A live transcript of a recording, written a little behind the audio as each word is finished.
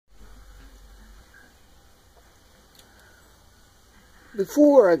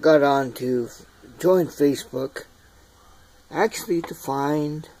Before I got on to join Facebook, actually to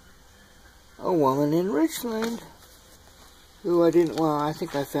find a woman in Richland who I didn't, well, I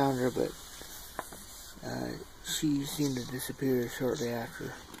think I found her, but she seemed to disappear shortly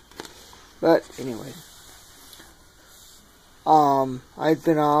after. But anyway, I'd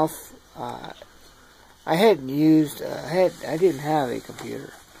been off. I hadn't used, I didn't have a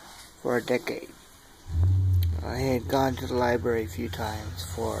computer for a decade. I had gone to the library a few times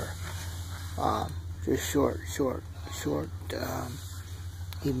for just short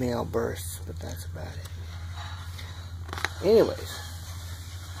email bursts, but that's about it. Anyways,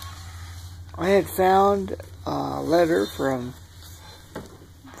 I had found a letter from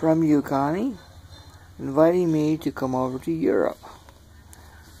you, Connie, inviting me to come over to Europe.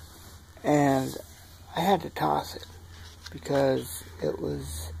 And I had to toss it because it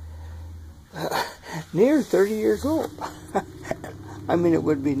was near 30 years old. I mean, it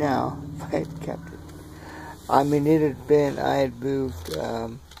would be now if I had kept it. I mean, it had been, I had moved,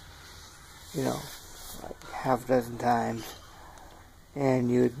 you know, like half a dozen times, and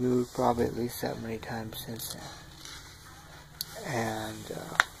you had moved probably at least 7 or 8 times since then. And,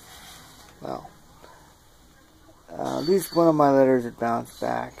 well, at least one of my letters had bounced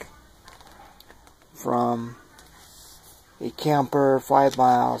back from a camper 5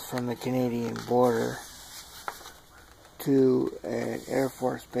 miles from the Canadian border to an Air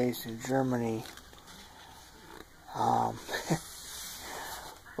Force base in Germany.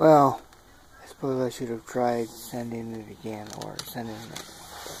 Well, I suppose I should have tried sending it again, or sending it.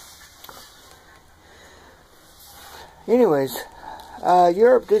 Anyways,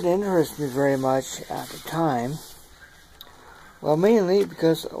 Europe didn't interest me very much at the time. Well, mainly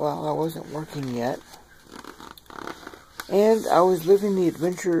because, well, I wasn't working yet. And I was living the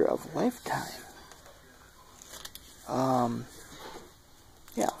adventure of a lifetime.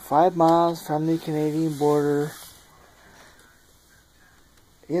 Yeah, 5 miles from the Canadian border,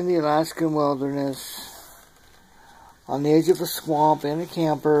 in the Alaskan wilderness, on the edge of a swamp, in a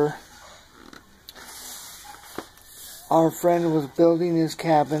camper. Our friend was building his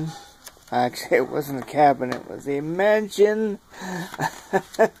cabin. Actually, it wasn't a cabin, it was a mansion.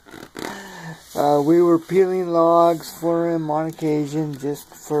 We were peeling logs for him on occasion, just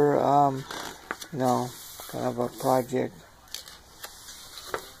for, you know, kind of a project.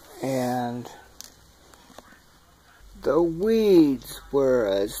 And the weeds were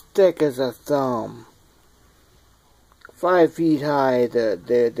as thick as a thumb. 5 feet high.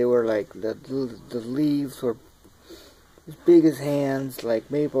 They were like, the leaves were as big as hands, like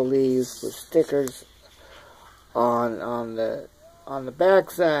maple leaves, with stickers on the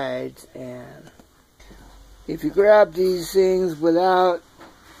back sides. And if you grab these things without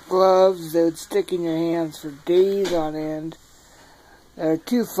gloves, they would stick in your hands for days on end. They're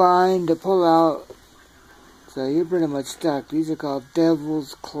too fine to pull out, so you're pretty much stuck. These are called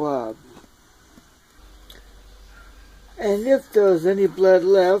Devil's Club. And if there was any blood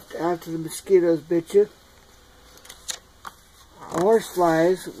left after the mosquitoes bit you,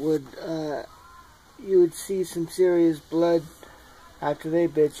 horseflies would, you would see some serious blood after they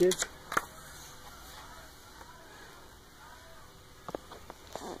bit you.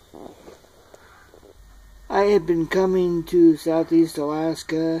 I had been coming to Southeast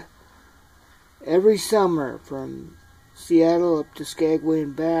Alaska every summer from Seattle up to Skagway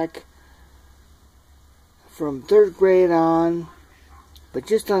and back from 3rd grade on, but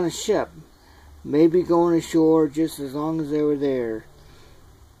just on a ship. Maybe going ashore just as long as they were there.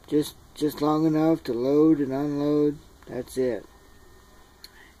 Just long enough to load and unload. That's it.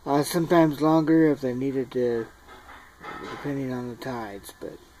 Sometimes longer if they needed to, depending on the tides,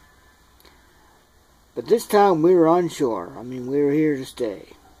 But this time we were on shore. I mean, we were here to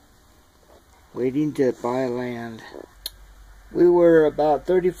stay, waiting to buy land. We were about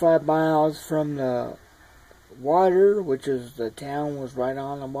 35 miles from the water, which is, the town was right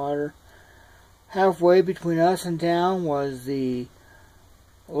on the water. Halfway between us and town was the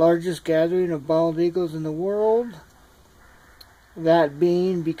largest gathering of bald eagles in the world. That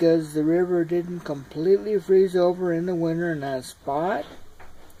being because the river didn't completely freeze over in the winter in that spot.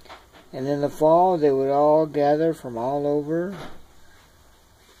 And in the fall, they would all gather from all over.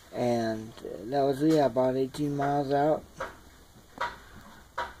 And that was, yeah, about 18 miles out.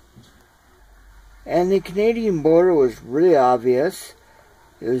 And the Canadian border was really obvious.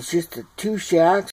 It was just 2 shacks